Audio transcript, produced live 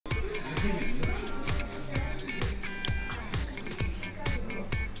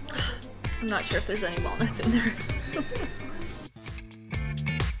I'm not sure if there's any walnuts in there.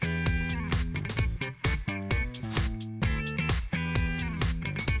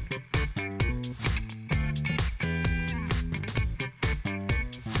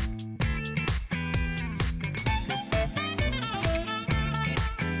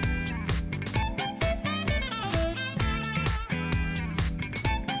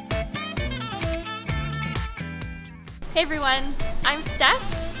 Hey everyone, I'm Steph,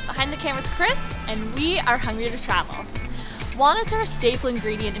 behind the camera's Chris, and we are hungry to travel. Walnuts are a staple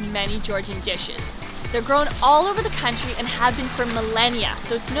ingredient in many Georgian dishes. They're grown all over the country and have been for millennia,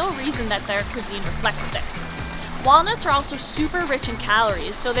 so it's no reason that their cuisine reflects this. Walnuts are also super rich in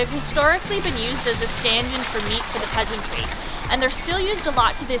calories, so they've historically been used as a stand-in for meat for the peasantry, and they're still used a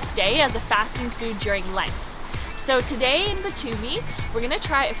lot to this day as a fasting food during Lent. So today in Batumi, we're going to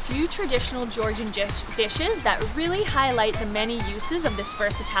try a few traditional Georgian dishes that really highlight the many uses of this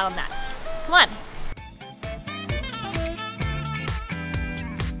versatile nut. Come on!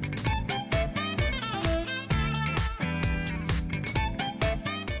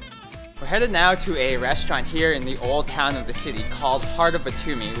 We're headed now to a restaurant here in the old town of the city called Heart of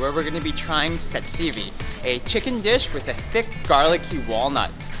Batumi, where we're going to be trying satsivi, a chicken dish with a thick garlicky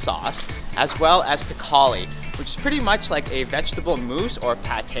walnut sauce, as well as Pkhali, which is pretty much like a vegetable mousse or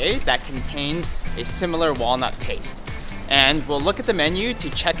pate that contains a similar walnut paste. And we'll look at the menu to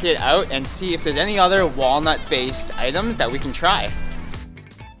check it out and see if there's any other walnut-based items that we can try.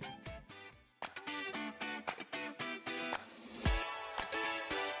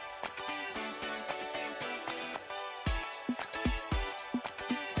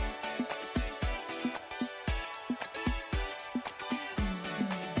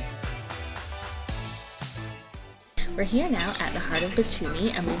 We're here now at the Heart of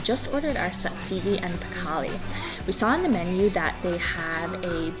Batumi, and we just ordered our satsivi and Pkhali. We saw on the menu that they have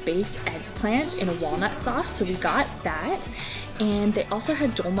a baked eggplant in a walnut sauce, so we got that. And they also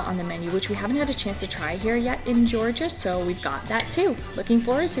had dolma on the menu, which we haven't had a chance to try here yet in Georgia, so we've got that too. Looking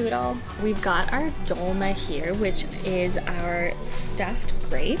forward to it all. We've got our dolma here, which is our stuffed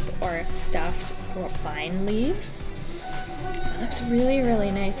grape or stuffed vine leaves. It looks really, really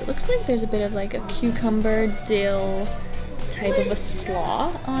nice. It looks like there's a bit of like a cucumber, dill type of a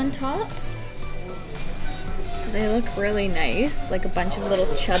slaw on top. So they look really nice, like a bunch of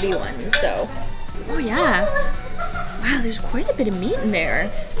little chubby ones. So, oh yeah. Wow, there's quite a bit of meat in there,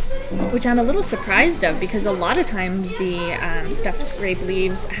 which I'm a little surprised of because a lot of times the stuffed grape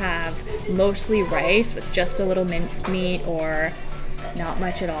leaves have mostly rice with just a little minced meat or not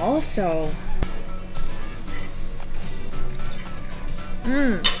much at all. So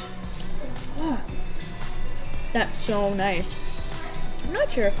oh, that's so nice. I'm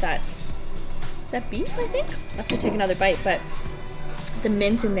not sure if is that beef, I think? I'll have to take another bite, but the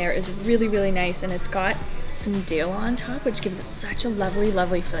mint in there is really, really nice, and it's got some dill on top, which gives it such a lovely,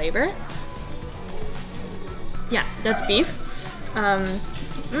 lovely flavor. Yeah, that's beef. And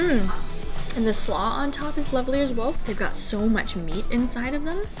the slaw on top is lovely as well. They've got so much meat inside of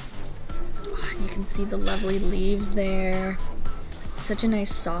them. Oh, and you can see the lovely leaves there. Such a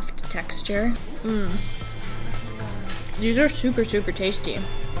nice soft texture. These are super, super tasty.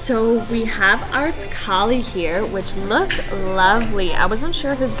 So we have our Pkhali here, which look lovely. I wasn't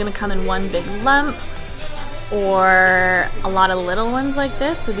sure if it's gonna come in one big lump or a lot of little ones like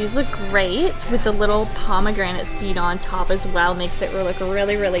this. So these look great with the little pomegranate seed on top as well. Makes it look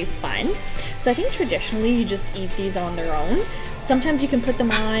really, really fun. So I think traditionally you just eat these on their own. Sometimes you can put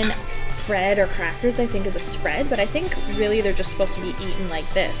them on bread or crackers, I think, as a spread, but I think really they're just supposed to be eaten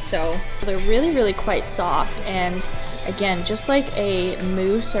like this. So they're really, really quite soft, and again, just like a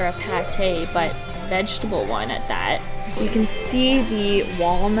mousse or a pate, but a vegetable one at that. You can see the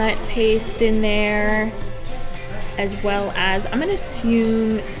walnut paste in there, as well as, I'm gonna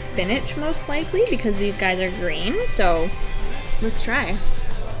assume spinach most likely, because these guys are green. So let's try.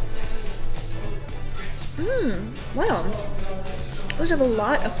 Wow. Those have a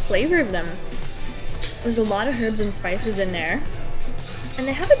lot of flavor of them. There's a lot of herbs and spices in there. And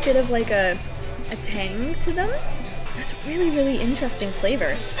they have a bit of like a tang to them. That's really, really interesting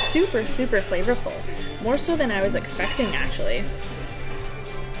flavor. Super, super flavorful. More so than I was expecting, actually.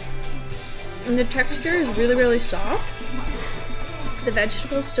 And the texture is really, really soft. The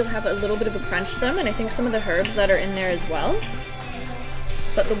vegetables still have a little bit of a crunch to them, and I think some of the herbs that are in there as well.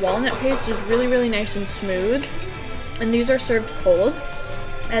 But the walnut paste is really, really nice and smooth. And these are served cold,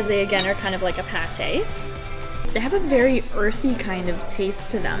 as they again are kind of like a pate. They have a very earthy kind of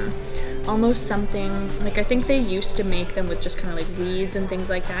taste to them, almost something like, I think they used to make them with just kind of like weeds and things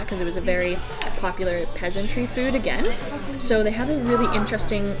like that because it was a very popular peasantry food again. So they have a really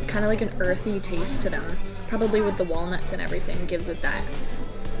interesting kind of like an earthy taste to them, probably with the walnuts and everything gives it that.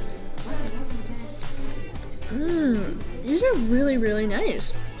 These are really, really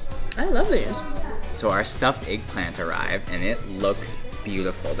nice. I love these. So our stuffed eggplant arrived and it looks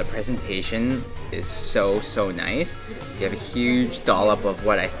beautiful. The presentation is so nice. You have a huge dollop of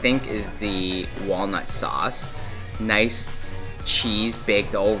what I think is the walnut sauce. Nice cheese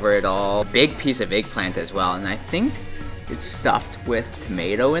baked over it all. Big piece of eggplant as well, and I think it's stuffed with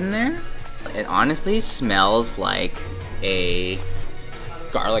tomato in there. It honestly smells like a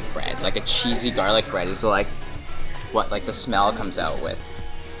garlic bread, like a cheesy garlic bread is like what like the smell comes out with.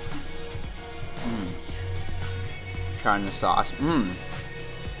 Trying the sauce.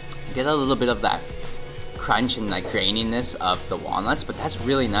 Get a little bit of that crunch and like graininess of the walnuts, but that's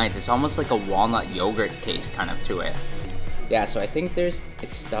really nice. It's almost like a walnut yogurt taste kind of to it. Yeah, so I think it's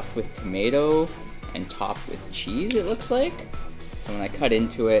stuffed with tomato and topped with cheese, it looks like. So when I cut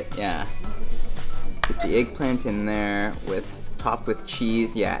into it, yeah, put the eggplant in there with topped with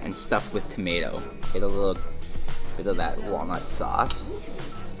cheese, yeah, and stuffed with tomato. Get a little bit of that walnut sauce.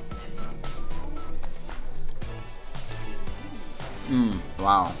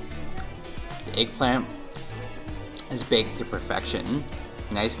 Wow. The eggplant is baked to perfection.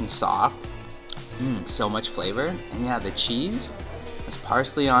 Nice and soft. So much flavor. And yeah, the cheese has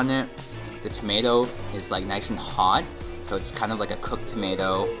parsley on it. The tomato is like nice and hot. So it's kind of like a cooked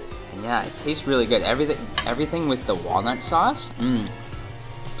tomato. And yeah, it tastes really good. Everything with the walnut sauce,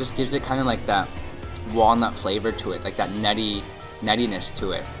 just gives it kind of like that walnut flavor to it. Like that nuttiness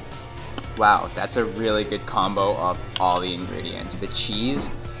to it. Wow, that's a really good combo of all the ingredients. The cheese,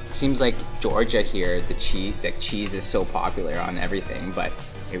 it seems like Georgia here, the cheese is so popular on everything, but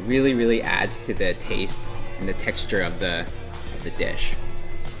it really adds to the taste and the texture of the dish.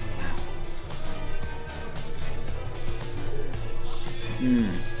 Wow.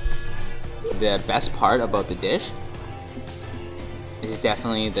 The best part about the dish is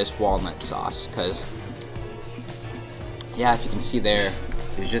definitely this walnut sauce, because yeah, if you can see there,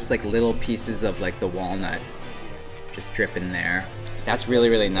 there's just like little pieces of like the walnut just dripping there. That's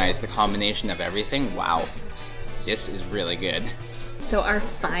really nice. The combination of everything, wow. This is really good. So our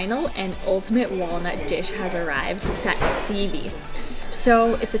final and ultimate walnut dish has arrived, satsivi.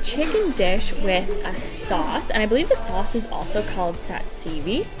 So it's a chicken dish with a sauce, and I believe the sauce is also called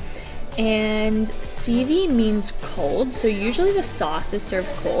satsivi. And sivi means cold, so usually the sauce is served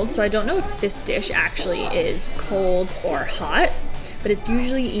cold. So I don't know if this dish actually is cold or hot, but it's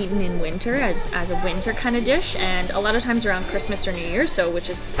usually eaten in winter as a winter kind of dish, and a lot of times around Christmas or New Year's, so which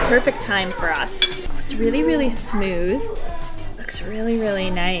is perfect time for us. It's really smooth. Looks really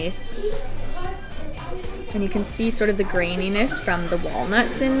nice. And you can see sort of the graininess from the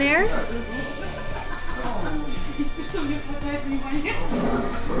walnuts in there.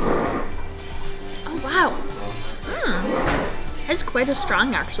 Oh wow. It has quite a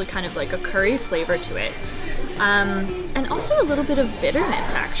strong, actually, kind of like a curry flavor to it. And also a little bit of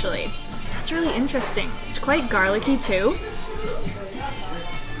bitterness, actually. That's really interesting. It's quite garlicky too.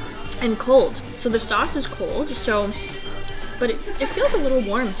 And cold. So the sauce is cold, so, but it feels a little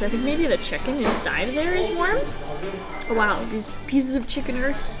warm, so I think maybe the chicken inside there is warm. Oh wow, these pieces of chicken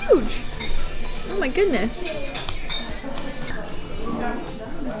are huge. Oh my goodness.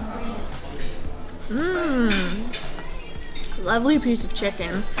 Lovely piece of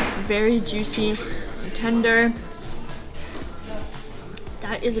chicken. Very juicy, tender.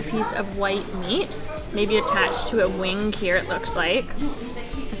 That is a piece of white meat, maybe attached to a wing here, it looks like.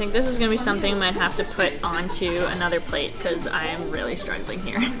 I think this is gonna be something I might have to put onto another plate because I am really struggling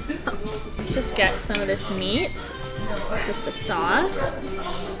here. Let's just get some of this meat with the sauce.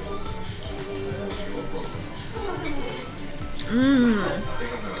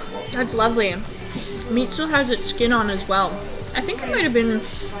 That's lovely. Meat still has its skin on as well. I think it might have been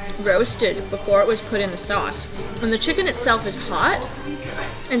roasted before it was put in the sauce. And the chicken itself is hot,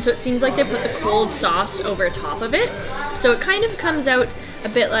 and so it seems like they put the cold sauce over top of it. So it kind of comes out a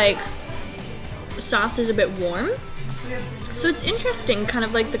bit like the sauce is a bit warm. So it's interesting, kind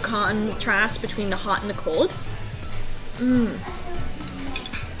of like the contrast between the hot and the cold.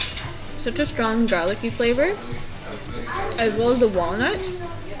 Such a strong garlicky flavor, as well as the walnuts.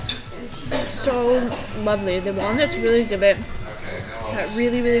 So lovely. The walnuts really give it that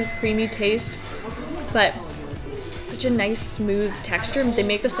really creamy taste, but such such a nice smooth texture. They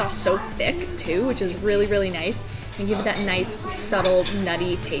make the sauce so thick too, which is really, really nice, and give it that nice subtle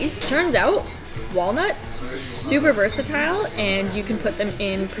nutty taste. Turns out walnuts, super versatile, and you can put them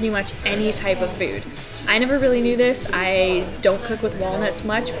in pretty much any type of food. I never really knew this. I don't cook with walnuts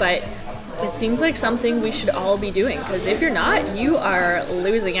much, but it seems like something we should all be doing, because if you're not, you are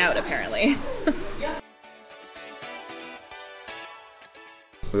losing out apparently.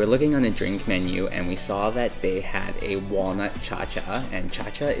 We were looking on the drink menu and we saw that they had a walnut cha-cha, and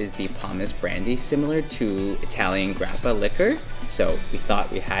cha-cha is the pomace brandy similar to Italian grappa liquor. So we thought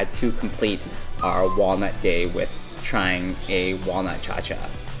we had to complete our walnut day with trying a walnut cha-cha.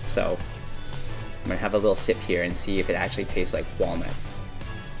 So I'm gonna have a little sip here and see if it actually tastes like walnuts.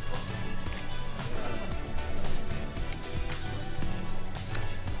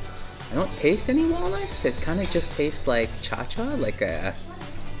 I don't taste any walnuts. It kind of just tastes like cha-cha, like a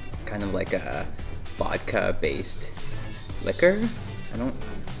kind of like a vodka-based liquor.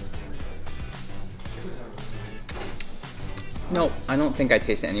 No, I don't think I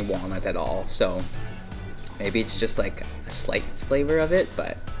taste any walnut at all. So maybe it's just like a slight flavor of it,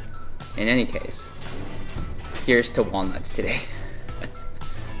 but in any case, here's to walnuts today.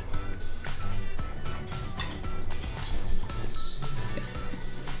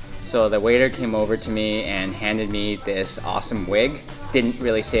 So the waiter came over to me and handed me this awesome wig. Didn't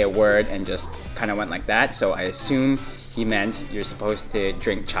really say a word and just kind of went like that. So I assume he meant you're supposed to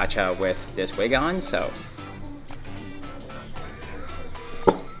drink cha-cha with this wig on, so.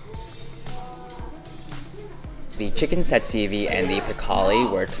 The chicken satsivi and the Pkhali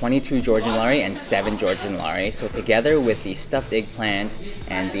were 22 Georgian lari and 7 Georgian lari. So together with the stuffed eggplant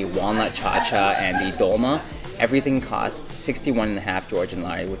and the walnut cha-cha and the dolma, everything cost 61.5 Georgian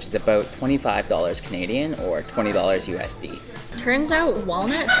lari, which is about $25 Canadian or $20 USD. Turns out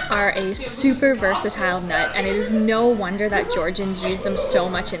walnuts are a super versatile nut, and it is no wonder that Georgians use them so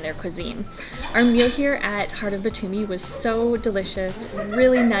much in their cuisine. Our meal here at Heart of Batumi was so delicious,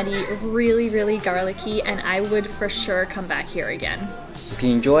 really nutty, really, really garlicky, and I would for sure come back here again. If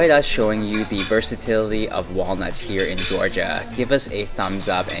you enjoyed us showing you the versatility of walnuts here in Georgia, give us a thumbs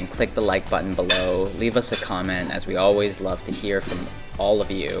up and click the like button below. Leave us a comment, as we always love to hear from all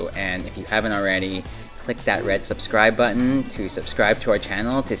of you. And if you haven't already, click that red subscribe button to subscribe to our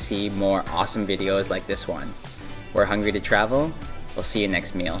channel to see more awesome videos like this one. We're hungry to travel. We'll see you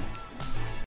next meal.